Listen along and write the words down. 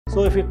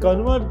So if you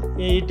convert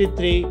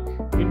 83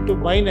 into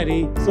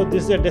binary, so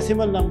this is a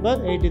decimal number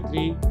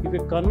 83. If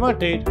you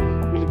convert it,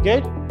 you will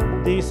get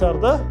these are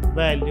the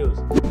values.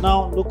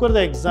 Now look at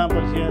the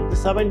example here, the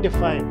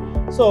 75.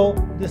 So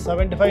this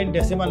 75 in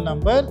decimal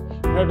number,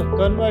 you have to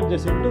convert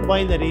this into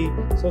binary.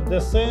 So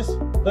this is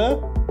the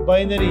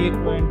binary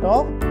equivalent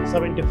of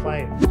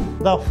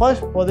 75. The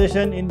first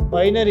position in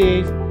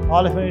binary is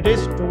all of it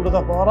is 2 to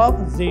the power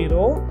of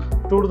 0,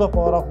 2 to the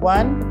power of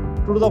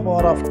 1, 2 to the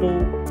power of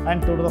 2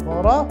 and 2 to the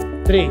power of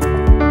 3.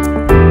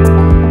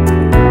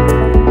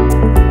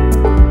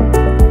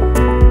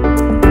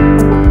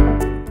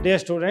 Dear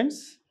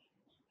students,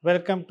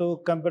 welcome to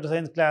computer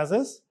science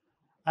classes.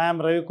 I am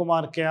Ravi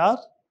Kumar KR,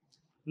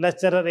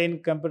 lecturer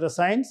in computer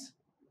science,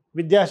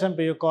 Vidhyaashram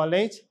PU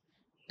College,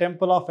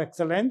 Temple of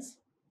Excellence,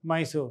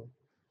 Mysore.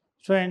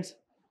 Students,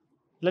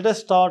 let us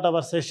start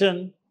our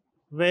session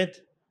with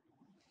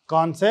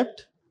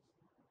concept,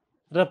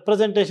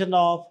 representation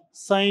of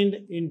signed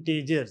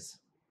integers.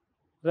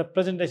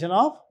 Representation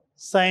of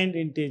signed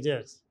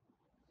integers.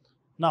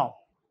 Now,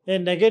 a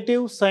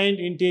negative signed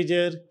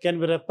integer can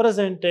be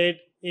represented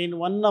in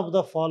one of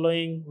the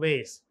following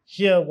ways.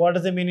 Here, what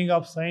is the meaning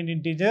of signed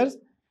integers?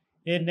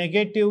 A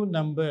negative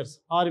numbers,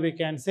 or we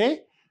can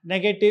say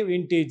negative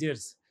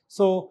integers.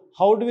 So,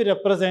 how do we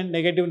represent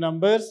negative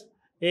numbers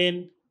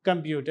in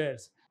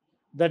computers?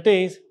 That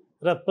is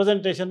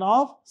representation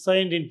of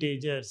signed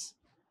integers.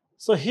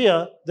 So,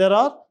 here there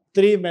are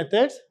three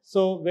methods.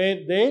 So,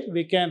 where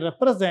we can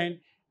represent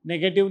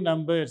negative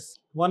numbers.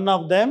 One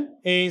of them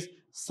is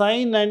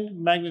sign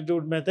and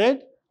magnitude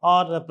method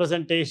or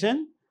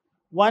representation,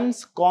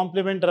 1's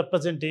complement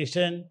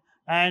representation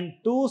and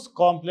 2's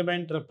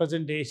complement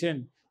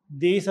representation.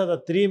 These are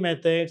the three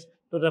methods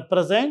to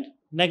represent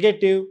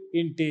negative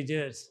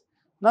integers.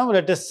 Now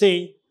let us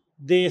see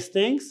these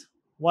things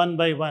one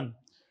by one.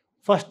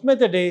 First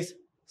method is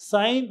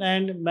sign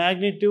and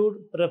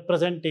magnitude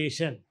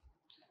representation.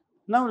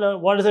 Now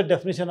what is the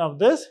definition of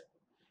this?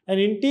 An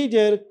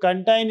integer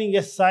containing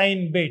a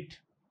sign bit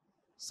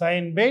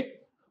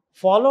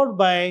followed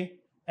by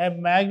a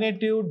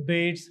magnitude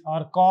bits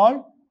are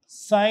called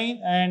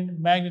sign and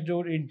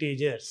magnitude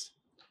integers.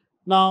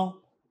 Now,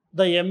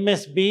 the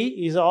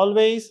MSB is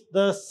always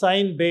the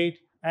sign bit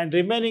and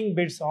remaining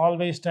bits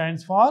always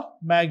stands for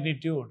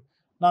magnitude.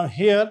 Now,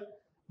 here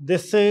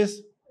this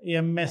is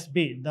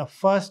MSB. The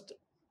first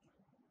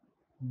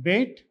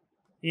bit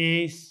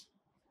is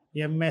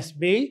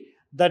MSB,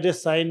 that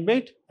is sign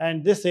bit,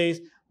 and this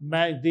is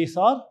these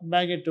are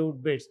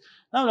magnitude bits.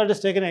 Now, let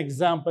us take an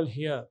example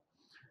here.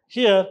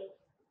 Here,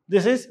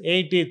 this is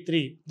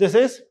 83. This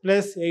is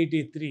plus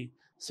 83.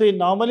 So,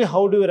 normally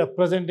how do we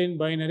represent in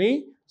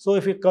binary? So,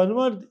 if you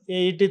convert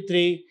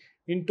 83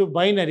 into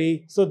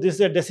binary, so this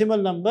is a decimal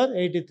number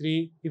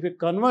 83. If you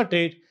convert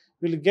it,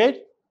 we will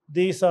get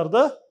these are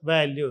the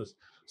values.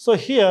 So,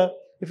 here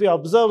if you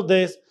observe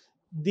this,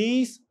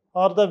 these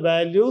are the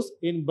values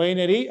in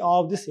binary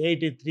of this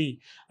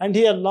 83. And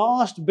here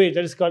last bit,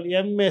 that is called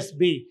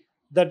MSB.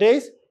 That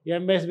is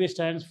MSB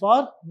stands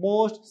for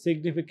most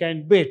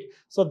significant bit.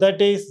 So that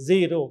is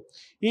 0.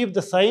 If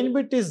the sign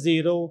bit is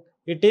 0,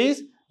 it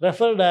is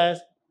referred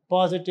as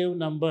positive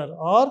number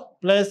or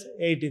plus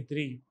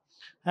 83.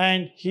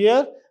 And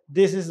here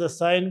this is the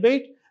sign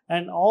bit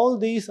and all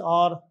these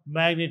are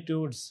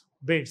magnitudes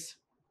bits.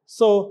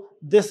 So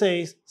this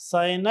is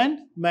sign and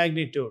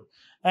magnitude.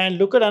 And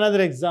look at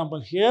another example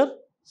here.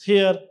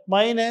 Here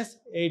minus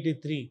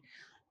 83.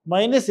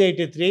 Minus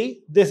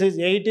 83, this is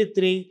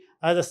 83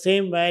 as the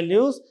same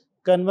values,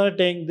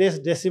 converting this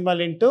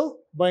decimal into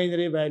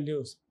binary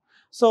values.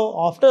 So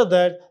after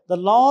that, the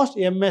last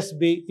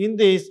MSB in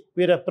this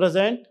we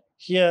represent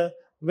here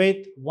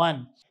with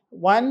 1.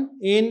 1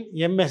 in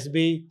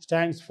MSB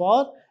stands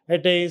for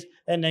it is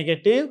a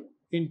negative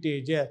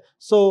integer.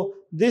 So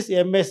this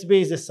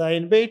MSB is a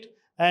sign bit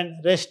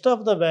and rest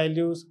of the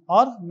values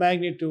are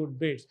magnitude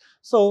bits.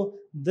 So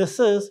this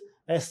is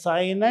a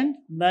sign and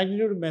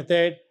magnitude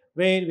method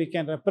where we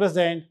can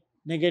represent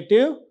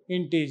negative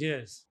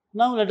integers.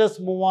 Now let us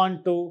move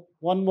on to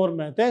one more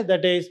method,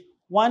 that is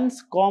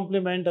 1's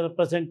complement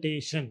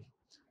representation.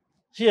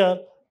 Here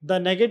the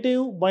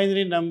negative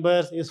binary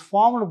numbers is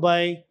formed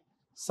by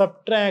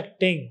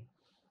subtracting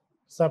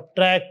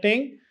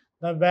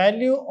the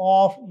value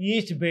of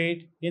each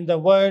bit in the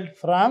world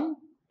from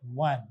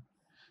 1.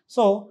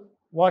 So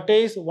what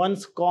is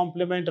 1's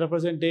complement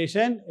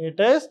representation? It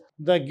is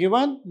the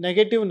given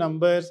negative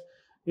numbers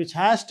which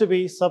has to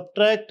be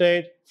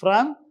subtracted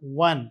from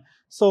 1.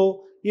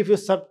 So if you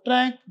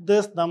subtract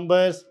these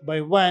numbers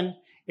by 1,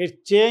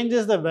 it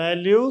changes the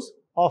values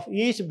of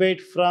each bit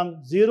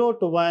from 0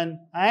 to 1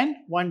 and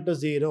 1 to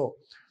 0.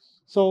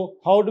 So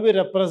how do we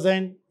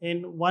represent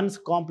in 1's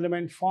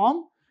complement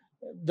form?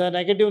 The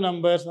negative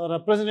numbers are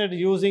represented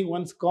using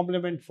 1's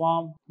complement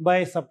form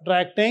by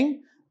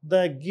subtracting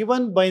the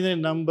given binary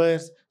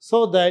numbers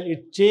so that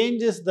it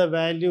changes the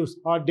values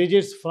or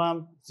digits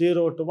from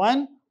 0 to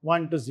 1,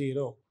 1 to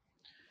 0.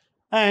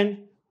 And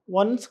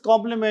 1's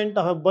complement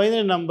of a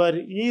binary number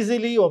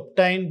easily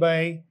obtained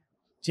by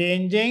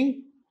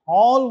changing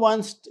all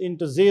ones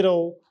into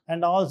 0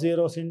 and all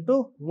zeros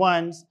into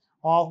ones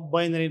of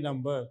binary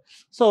number.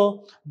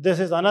 So this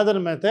is another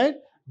method.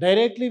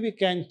 Directly we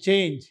can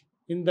change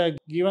in the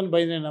given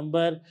binary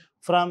number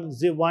from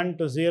 1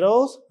 to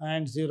zeros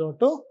and 0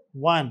 to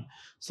 1.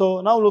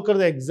 So now look at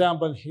the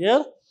example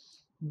here.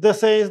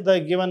 This is the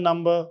given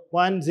number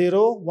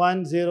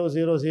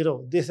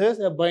 101000. This is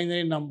a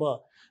binary number.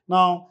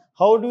 Now,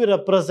 how do we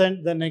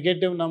represent the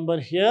negative number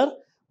here?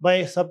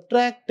 By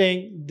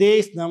subtracting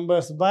these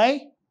numbers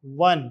by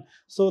 1.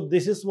 So,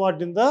 this is what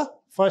in the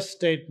first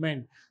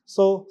statement.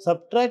 So,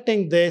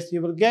 subtracting this,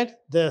 you will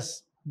get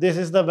this. This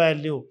is the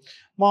value.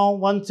 Now,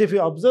 once if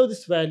you observe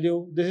this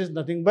value, this is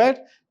nothing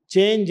but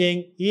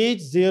changing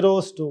each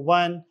zeros to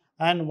 1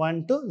 and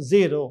 1 to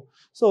 0.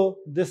 So,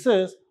 this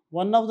is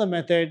one of the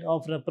method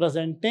of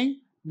representing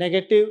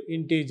negative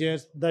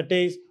integers, that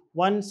is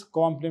one's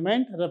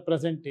complement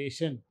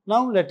representation.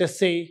 Now let us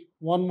see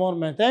one more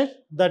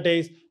method, that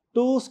is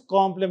 2's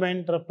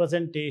complement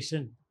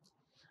representation.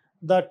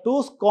 The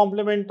 2's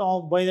complement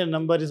of binary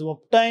number is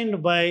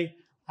obtained by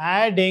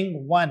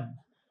adding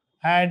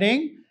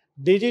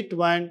digit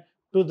 1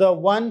 to the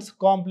 1's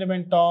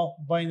complement of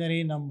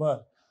binary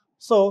number.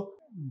 So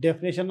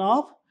definition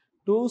of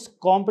 2's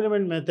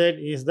complement method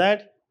is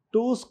that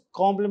 2's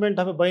complement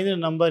of a binary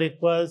number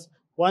equals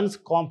 1's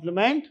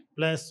complement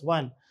plus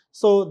 1.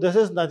 So this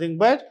is nothing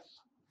but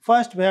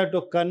first we have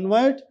to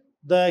convert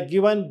the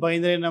given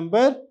binary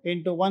number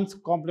into 1's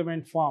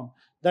complement form.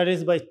 That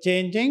is by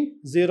changing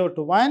 0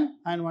 to 1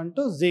 and 1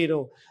 to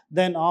 0.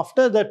 Then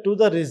after that, to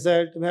the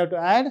result we have to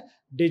add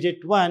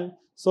digit 1.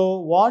 So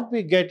what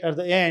we get at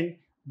the end,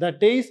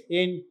 that is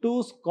in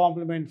 2's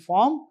complement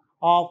form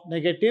of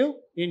negative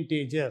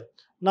integer.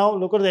 Now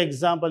look at the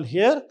example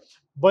here.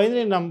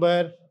 Binary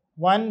number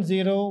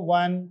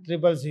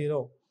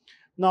 101000.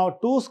 Now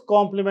 2's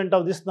complement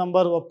of this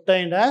number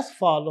obtained as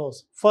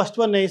follows. First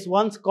one is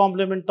 1's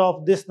complement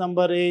of this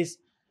number is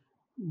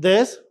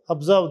this.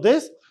 Observe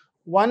this.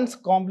 1's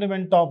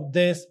complement of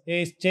this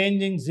is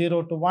changing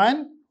 0 to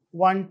 1,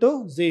 1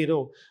 to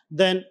 0.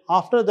 Then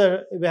after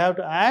that we have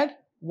to add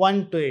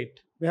 1 to it.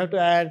 We have to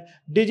add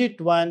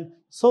digit 1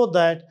 so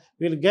that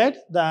we will get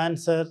the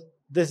answer.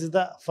 This is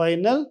the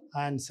final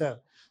answer.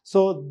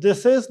 So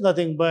this is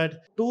nothing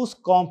but 2's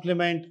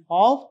complement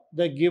of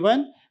the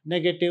given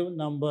negative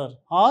number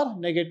or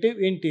negative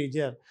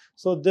integer.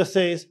 So this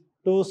is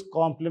 2's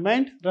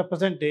complement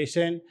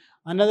representation,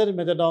 another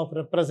method of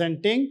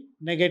representing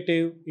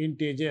negative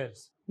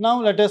integers.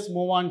 Now let us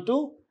move on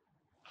to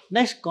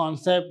next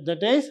concept,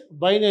 that is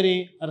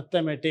binary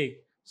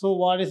arithmetic. So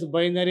what is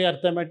binary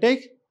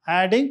arithmetic?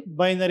 Adding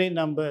binary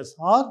numbers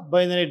or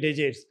binary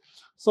digits.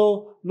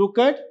 So look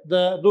at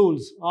the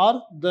rules,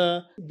 or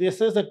this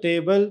is a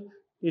table.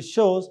 It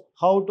shows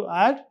how to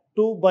add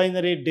two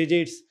binary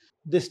digits.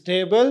 This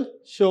table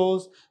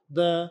shows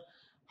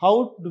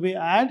how do we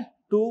add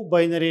two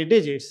binary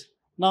digits.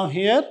 Now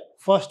here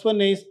first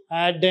one is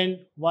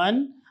addend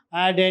 1,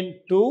 addend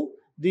 2.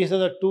 These are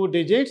the two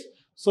digits.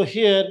 So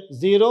here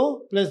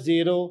 0 plus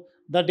 0,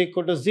 that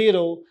equal to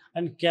 0,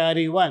 and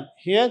carry 1.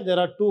 Here there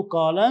are two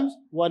columns.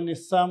 One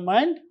is sum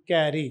and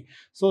carry.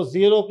 So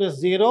 0 plus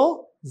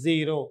 0,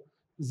 0.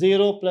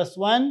 0 plus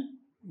 1,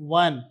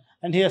 1.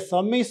 And here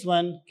sum is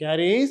 1,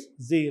 carry is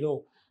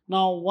 0.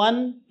 Now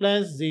 1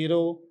 plus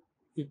 0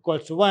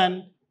 equals to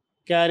 1,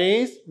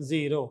 carry is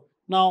 0.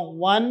 Now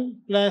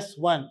 1 plus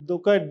 1.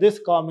 Look at this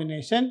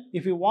combination.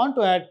 If you want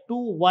to add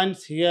two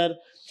ones here,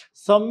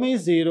 sum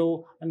is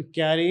 0 and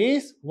carry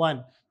is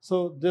 1.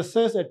 So this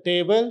is a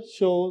table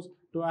shows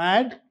to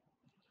add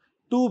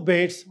two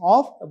bits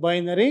of a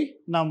binary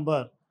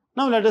number.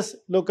 Now let us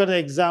look at the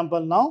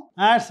example now.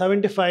 Add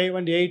 75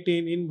 and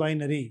 18 in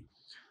binary.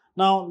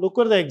 Now look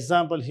at the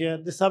example here,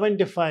 the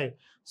 75.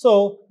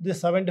 So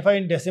this 75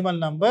 in decimal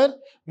number,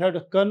 we have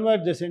to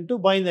convert this into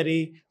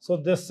binary. So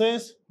this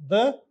is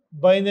the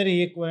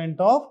binary equivalent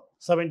of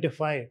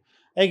 75.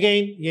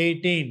 Again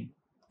 18,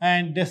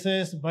 and this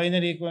is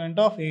binary equivalent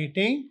of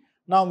 18.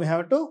 Now we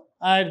have to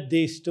add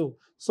these two.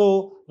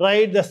 So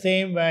write the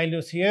same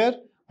values here,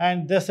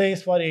 and this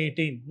is for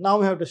 18. Now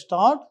we have to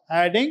start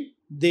adding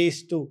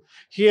these two.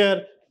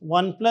 Here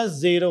 1 plus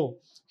 0.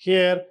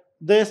 Here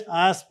this,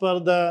 as per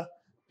the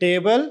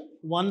table,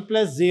 1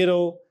 plus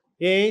 0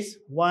 is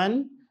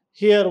 1.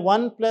 Here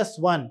 1 plus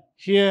 1.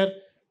 Here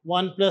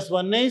 1 plus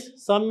 1 is,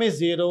 sum is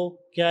 0,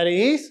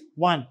 carry is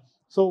 1.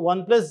 So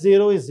 1 plus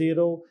 0 is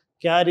 0,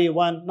 carry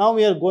 1. Now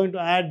we are going to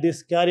add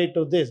this carry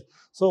to this.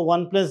 So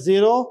 1 plus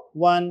 0,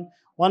 1.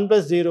 1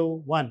 plus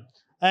 0, 1.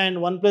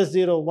 And 1 plus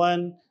 0,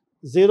 1.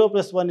 0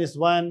 plus 1 is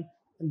 1.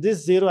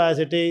 This 0 as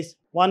it is.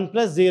 1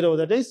 plus 0,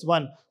 that is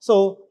 1.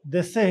 So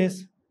this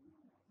is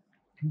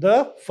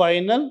the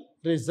final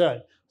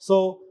result.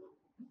 So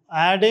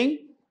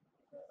adding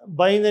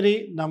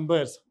binary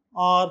numbers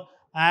or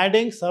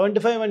adding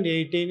 75 and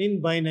 18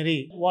 in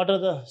binary. What are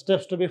the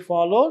steps to be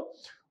followed?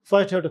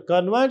 First you have to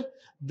convert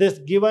this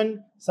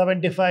given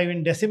 75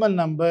 in decimal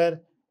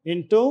number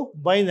into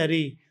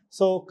binary.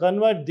 So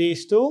convert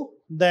these two.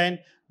 Then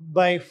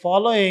by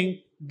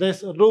following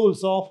this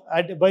rules of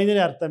binary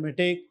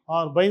arithmetic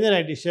or binary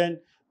addition,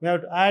 we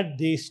have to add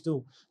these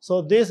two.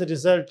 So this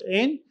result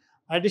in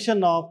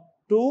addition of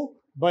two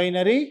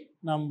binary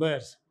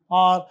numbers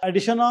or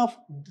addition of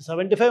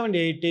 75 and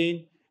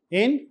 18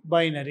 in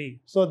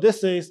binary. So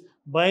this is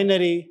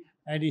binary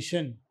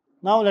addition.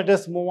 Now let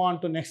us move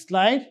on to next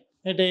slide.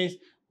 It is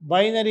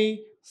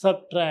binary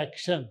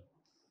subtraction.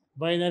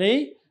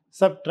 Binary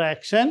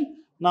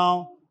subtraction.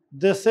 Now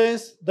this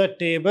is the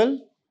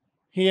table.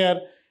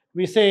 Here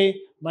we say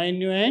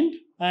minuend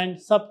and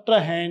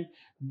subtrahend,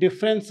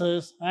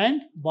 differences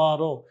and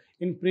borrow.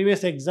 In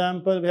previous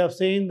example, we have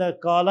seen the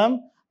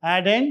column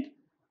addend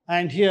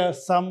and here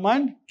sum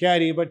and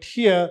carry. But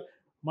here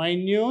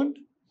minuend,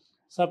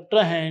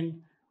 subtrahend,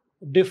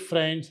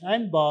 difference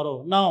and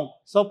borrow. Now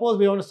suppose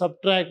we want to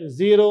subtract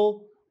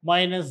 0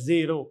 minus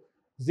 0.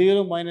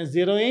 0 minus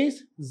 0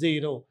 is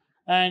 0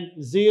 and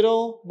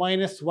 0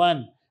 minus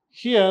 1.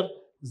 Here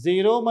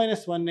 0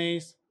 minus 1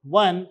 is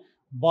 1.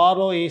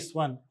 Borrow is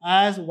 1.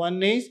 As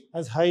 1 is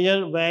as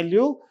higher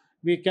value,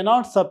 we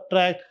cannot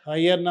subtract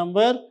higher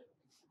number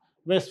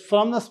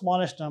from the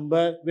smallest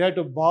number. We have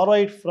to borrow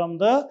it from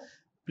the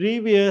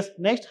previous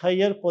next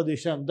higher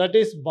position, that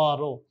is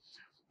borrow.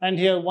 And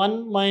here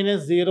 1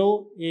 minus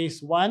 0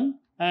 is 1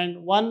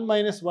 and 1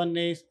 minus 1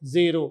 is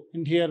 0.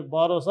 And here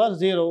borrows are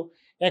 0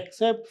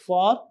 except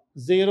for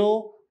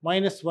 0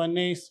 minus 1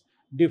 is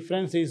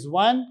difference is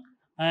 1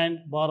 and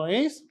borrow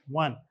is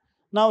 1.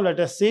 Now let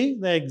us see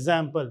the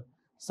example.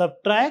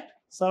 Subtract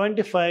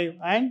 75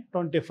 and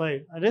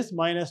 25, that is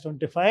minus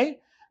 25,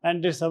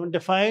 and this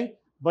 75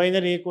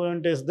 binary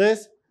equivalent is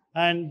this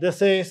and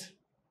this is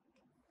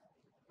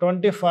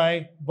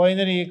 25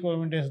 binary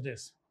equivalent is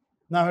this.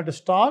 Now I have to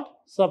start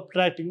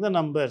subtracting the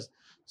numbers.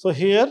 So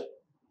here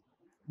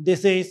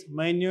this is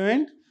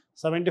minuend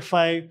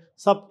 75,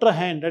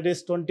 subtrahend, that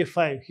is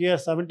 25. Here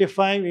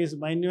 75 is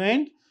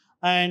minuend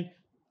and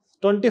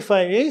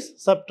 25 is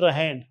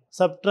subtrahend.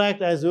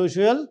 Subtract as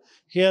usual.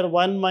 Here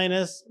 1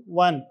 minus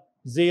 1,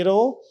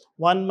 0,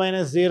 1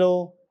 minus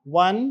 0,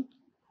 1,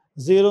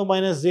 0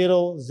 minus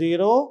 0,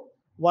 0,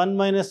 1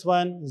 minus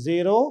 1,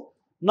 0.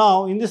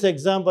 Now in this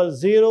example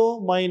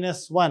 0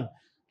 minus 1.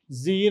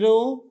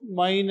 0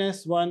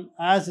 minus 1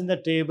 as in the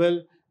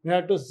table, we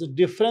have to,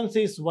 difference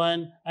is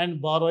 1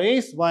 and borrow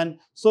is 1.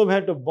 So we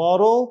have to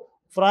borrow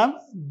from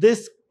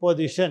this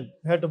position.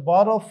 We have to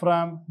borrow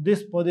from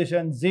this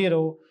position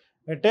 0.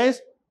 It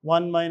is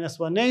 1 minus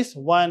 1 is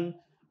 1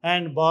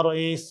 and borrow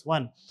is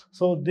 1.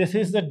 So this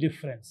is the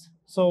difference.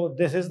 So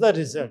this is the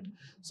result.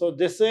 So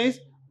this is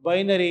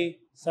binary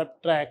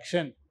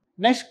subtraction.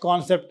 Next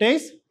concept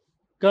is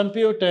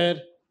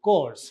computer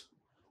codes.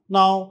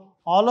 Now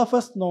all of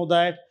us know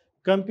that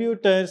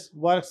computers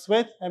works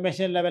with a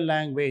machine level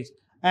language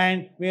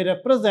and we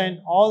represent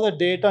all the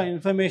data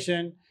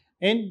information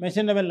in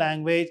machine level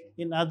language.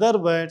 In other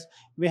words,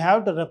 we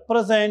have to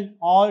represent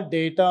all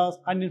data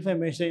and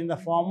information in the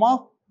form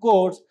of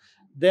codes.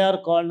 They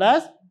are called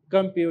as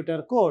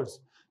computer codes.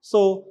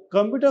 So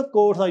computer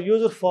codes are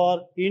used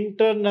for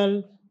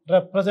internal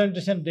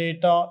representation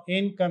data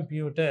in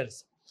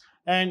computers.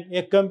 And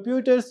a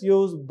computers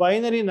use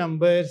binary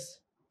numbers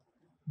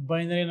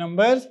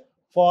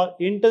for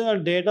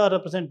internal data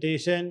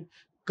representation.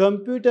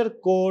 Computer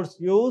codes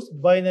use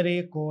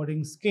binary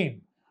coding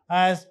scheme.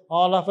 As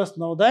all of us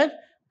know that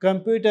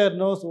computer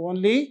knows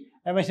only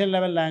a machine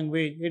level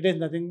language. It is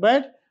nothing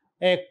but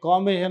a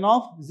combination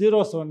of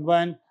zeros and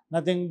one,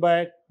 nothing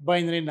but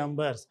binary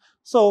numbers.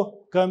 So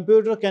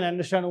computer can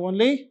understand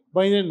only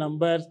binary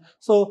numbers.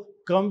 So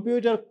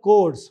computer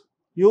codes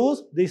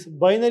use this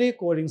binary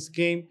coding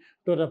scheme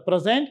to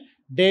represent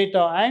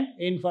data and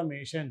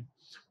information.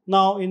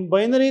 Now in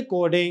binary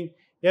coding,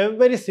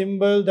 every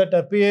symbol that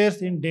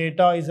appears in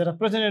data is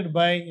represented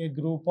by a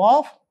group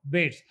of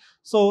bits.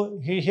 So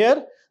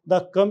here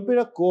the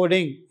computer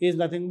coding is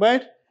nothing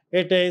but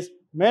it is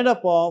made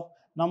up of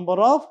number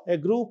of a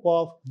group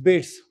of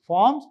bits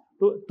forms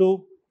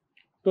to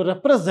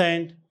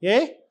represent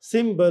a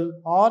symbol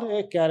or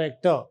a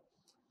character.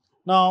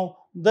 Now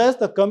thus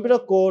the computer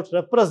codes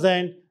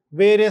represent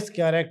various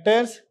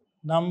characters,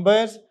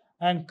 numbers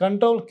and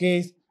control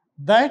keys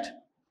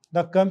that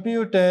the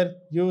computer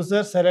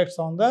user selects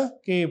on the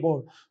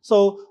keyboard.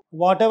 So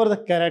whatever the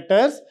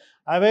characters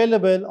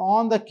available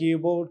on the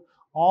keyboard,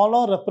 all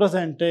are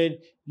represented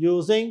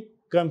using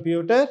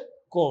computer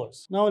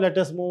codes. Now let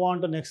us move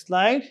on to next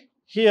slide.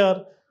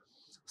 Here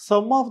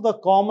some of the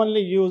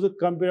commonly used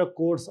computer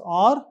codes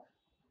are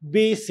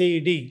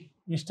BCD.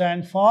 It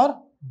stands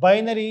for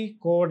binary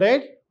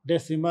coded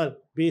decimal,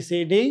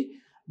 BCD.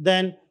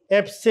 Then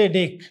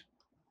EBCDIC.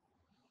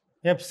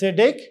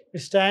 EBCDIC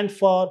stands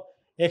for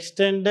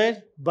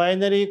extended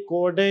binary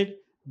coded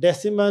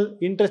decimal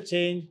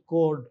interchange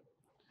code.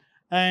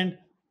 And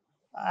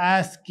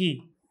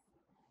ASCII,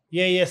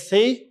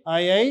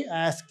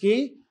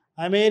 ASCII,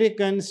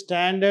 American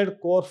Standard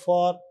Code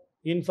for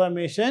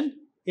Information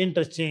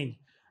Interchange.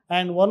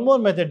 And one more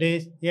method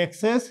is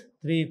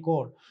XS3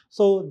 code.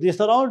 So these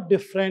are all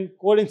different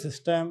coding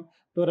systems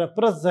to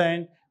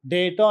represent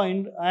data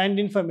and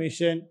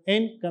information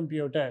in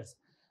computers.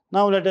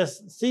 Now let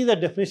us see the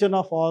definition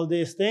of all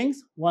these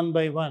things one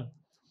by one.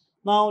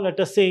 Now let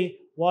us see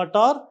what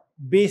are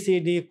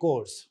BCD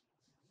codes.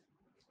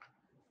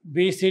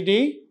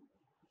 BCD,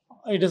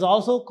 it is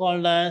also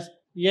called as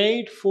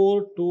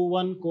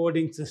 8421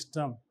 coding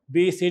system.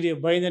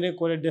 BCD, binary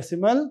coded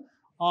decimal,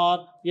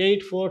 or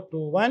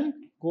 8421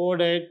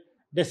 coded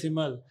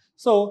decimal.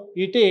 So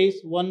it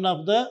is one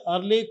of the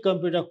early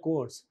computer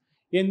codes.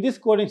 In this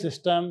coding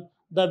system,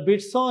 the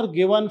bits are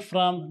given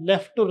from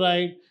left to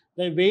right.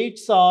 The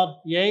weights are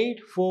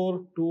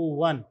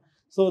 8421.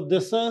 So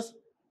this is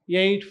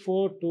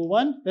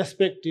 8421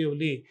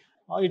 respectively.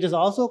 It is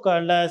also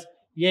called as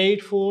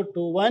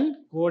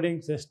 8421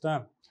 coding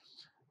system.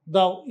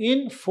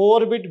 In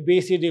 4-bit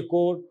BCD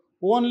code,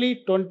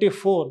 only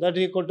 24, that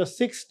is equal to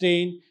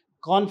 16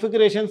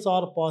 configurations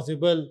are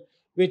possible,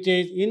 which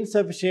is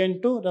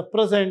insufficient to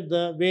represent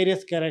the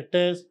various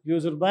characters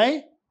used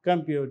by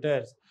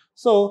computers.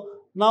 So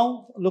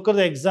now look at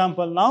the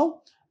example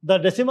now. The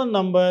decimal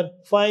number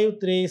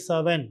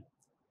 537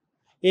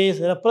 is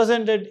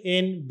represented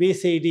in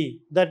BCD,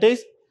 that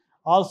is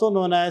also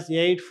known as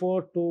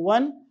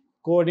 8421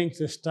 coding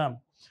system.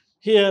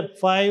 Here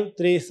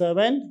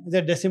 537 is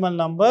a decimal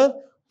number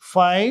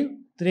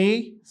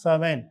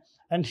 537,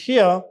 and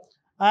here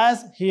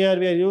we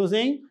are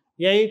using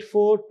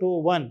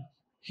 8421.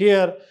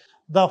 Here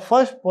the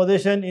first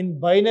position in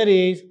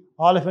binary is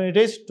all of it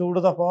is 2 to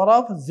the power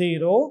of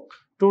 0,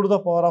 2 to the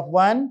power of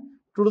 1,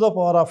 2 to the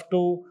power of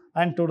 2,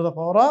 and 2 to the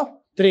power of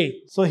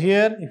 3. So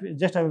here, if you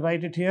just I will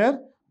write it here.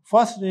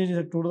 First it is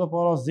 2 to the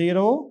power of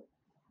 0,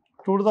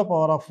 2 to the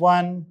power of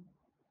 1,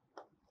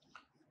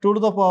 2 to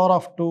the power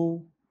of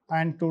 2,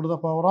 and 2 to the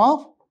power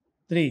of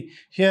 3.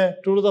 Here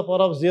 2 to the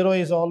power of 0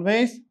 is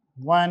always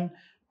 1,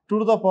 2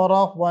 to the power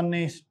of 1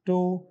 is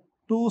 2,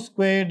 2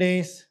 squared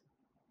is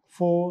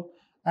 4,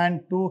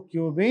 and 2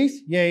 cube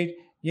is 8,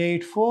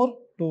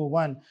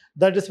 8421.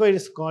 That is why it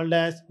is called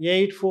as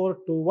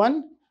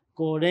 8421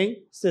 coding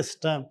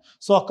system.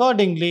 So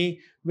accordingly,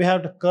 we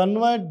have to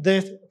convert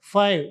this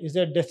 5 is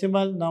a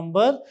decimal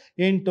number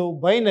into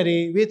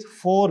binary with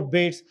 4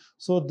 bits.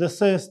 So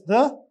this is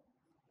the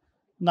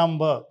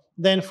number.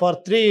 Then for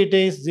 3 it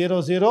is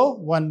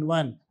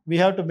 0011. We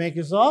have to make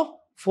use of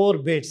 4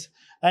 bits.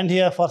 And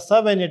here for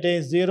 7 it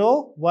is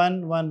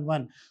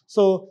 0111.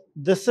 So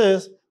this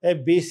is a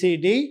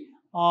BCD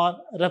or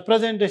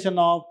representation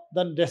of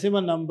the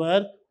decimal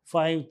number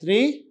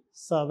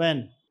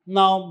 537.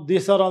 Now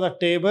these are all the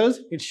tables.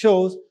 It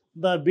shows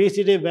the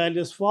BCD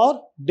values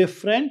for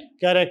different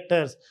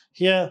characters.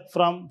 Here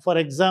from, for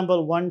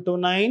example, 1 to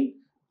 9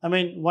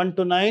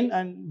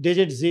 and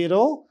digit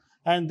 0.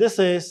 And this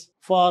is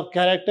for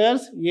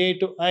characters A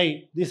to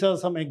I. These are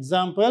some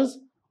examples.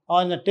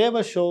 On the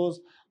table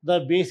shows the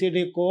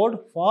BCD code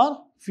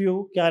for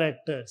few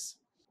characters.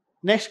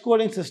 Next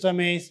coding system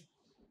is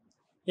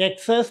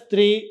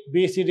XS3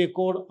 BCD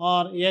code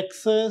or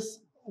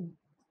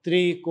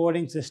XS3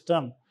 coding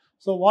system.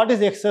 So what is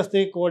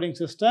XS3 coding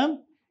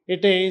system?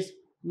 It is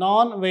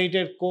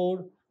non-weighted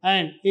code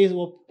and is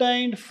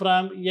obtained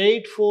from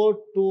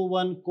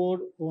 8421 code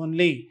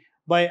only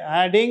by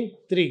adding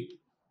 3.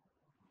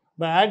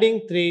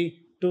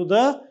 To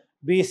the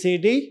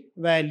BCD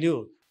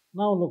value.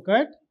 Now look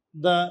at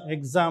the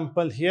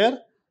example here.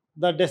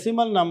 The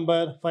decimal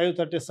number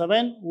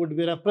 537 would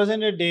be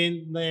represented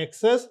in the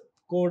XS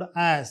code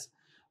as.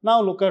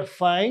 Now look at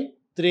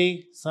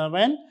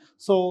 537.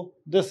 So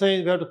this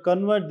is, we have to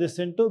convert this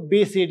into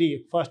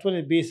BCD. First one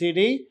is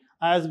BCD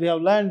as we have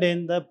learned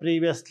in the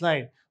previous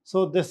slide.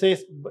 So this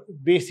is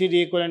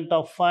BCD equivalent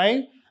of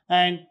 5,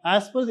 and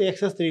as per the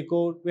XS3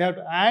 code, we have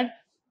to add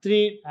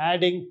 3,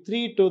 adding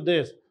 3 to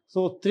this.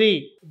 So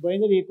 3,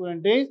 binary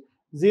equivalent is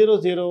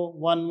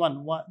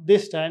 0011.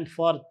 This stands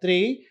for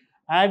 3,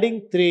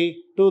 adding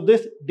 3 to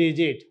this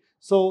digit.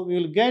 So we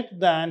will get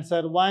the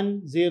answer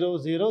 1000.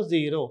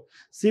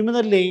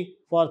 Similarly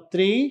for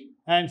 3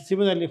 and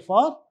similarly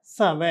for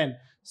 7.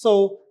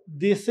 So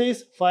this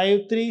is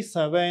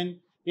 537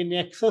 in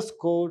XS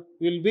code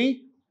will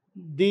be,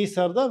 these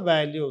are the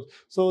values.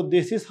 So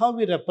this is how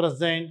we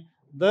represent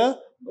the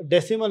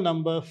decimal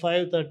number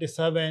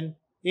 537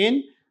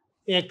 in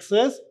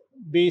XS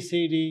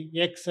BCD,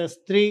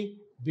 XS3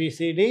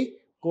 BCD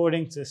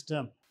coding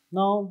system.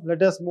 Now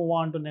let us move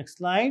on to next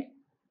slide.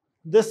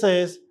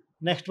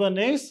 Next one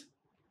is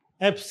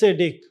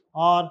EBCDIC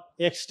or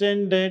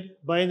Extended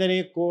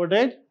Binary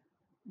Coded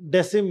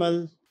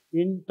Decimal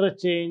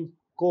Interchange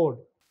Code.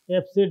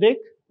 EBCDIC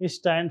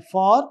stands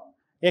for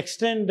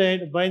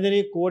Extended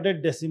Binary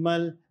Coded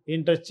Decimal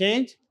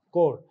Interchange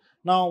Code.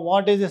 Now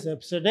what is this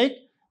EBCDIC?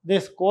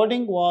 This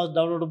coding was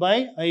developed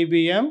by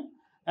IBM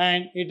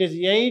and it is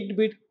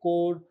 8-bit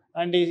code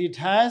and it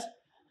has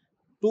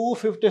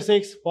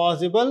 256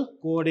 possible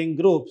coding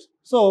groups.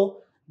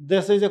 So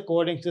this is a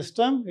coding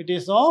system. It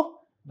is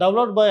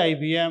developed by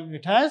IBM.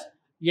 It has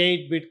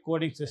 8-bit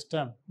coding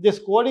system. This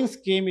coding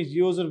scheme is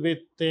used with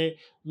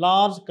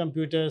large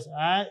computers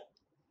as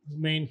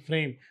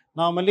mainframe.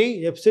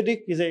 Normally,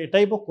 EBCDIC is a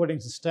type of coding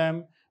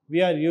system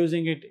we are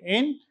using it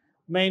in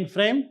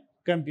mainframe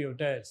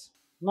computers.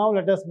 Now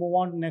let us move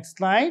on to next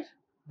slide.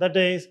 That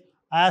is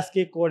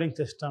ASCII coding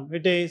system.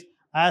 It is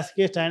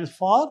ASCII stands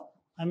for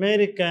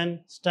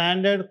American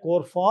Standard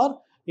Code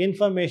for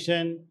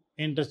Information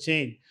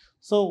Interchange.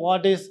 So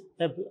what is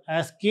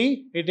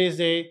ASCII? It is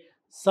a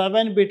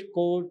 7-bit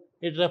code.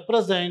 It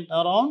represents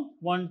around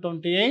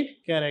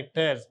 128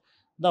 characters.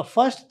 The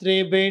first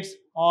 3 bits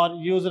are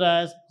used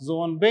as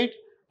zone bit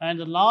and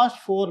the last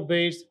 4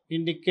 bits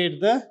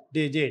indicate the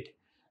digit.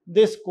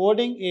 This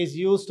coding is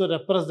used to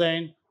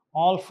represent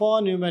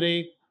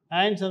alphanumeric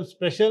and some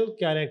special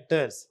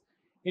characters.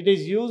 It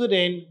is used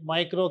in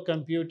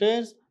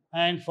microcomputers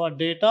and for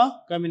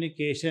data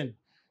communication.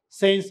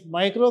 Since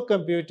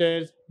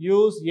microcomputers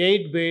use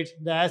 8 bits,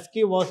 the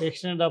ASCII was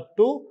extended up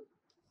to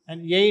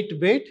an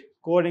 8-bit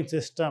coding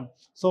system.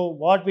 So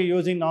what we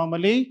using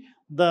normally,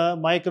 the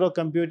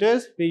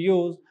microcomputers, we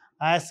use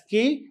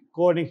ASCII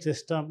coding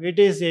system. It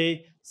is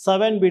a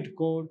 7-bit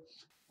code,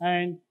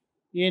 and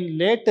in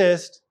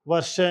latest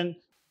version,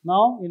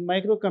 now in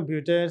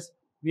microcomputers,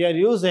 we are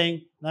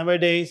using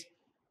nowadays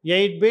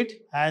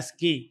 8-bit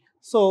ASCII.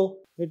 So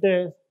it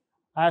is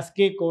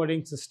ASCII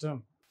coding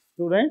system.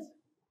 Students,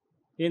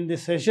 in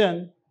this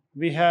session,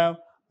 we have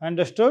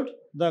understood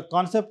the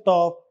concept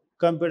of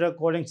computer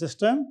coding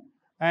system.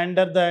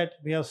 Under that,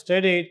 we have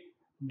studied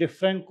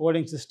different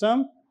coding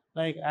system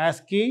like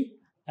ASCII,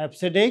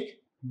 EBCDIC,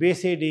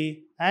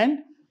 BCD, and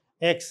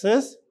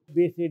XS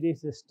BCD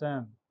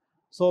system.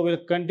 So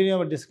we'll continue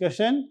our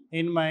discussion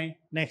in my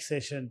next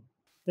session.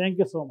 Thank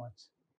you so much.